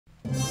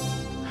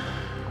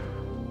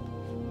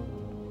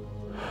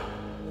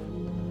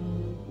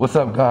What's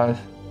up, guys?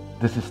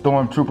 This is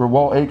Stormtrooper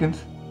Walt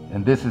Aikens,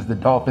 and this is the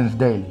Dolphins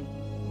Daily.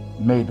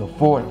 May the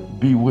 4th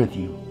be with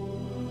you.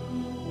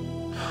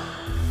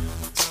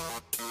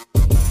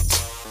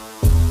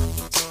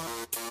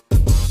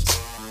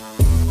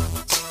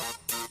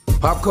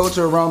 Pop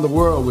culture around the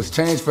world was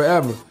changed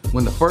forever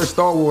when the first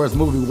Star Wars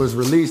movie was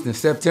released in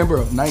September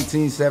of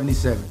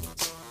 1977.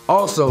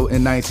 Also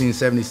in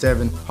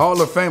 1977, Hall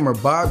of Famer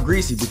Bob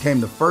Greasy became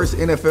the first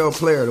NFL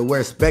player to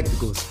wear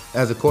spectacles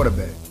as a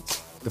quarterback.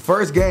 The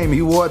first game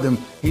he wore them,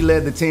 he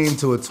led the team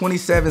to a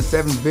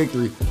 27-7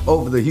 victory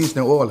over the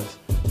Houston Oilers.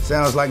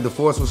 Sounds like the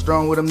force was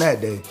strong with him that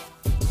day.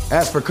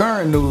 As for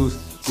current news,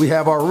 we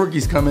have our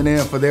rookies coming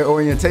in for their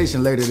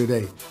orientation later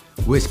today,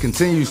 which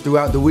continues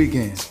throughout the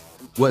weekend.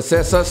 What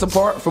sets us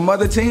apart from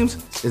other teams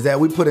is that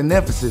we put an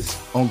emphasis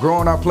on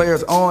growing our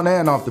players on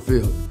and off the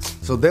field,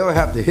 so they'll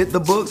have to hit the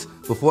books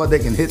before they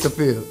can hit the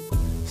field.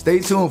 Stay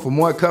tuned for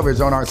more coverage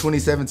on our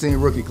 2017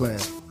 rookie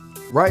class.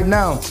 Right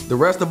now, the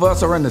rest of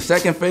us are in the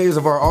second phase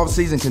of our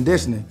off-season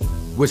conditioning,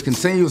 which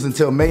continues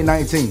until May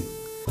 19th.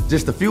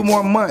 Just a few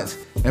more months,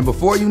 and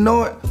before you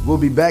know it, we'll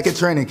be back at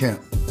training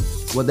camp.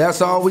 Well,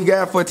 that's all we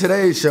got for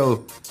today's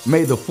show.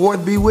 May the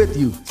 4th be with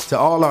you to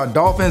all our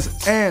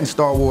Dolphins and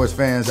Star Wars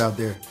fans out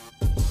there.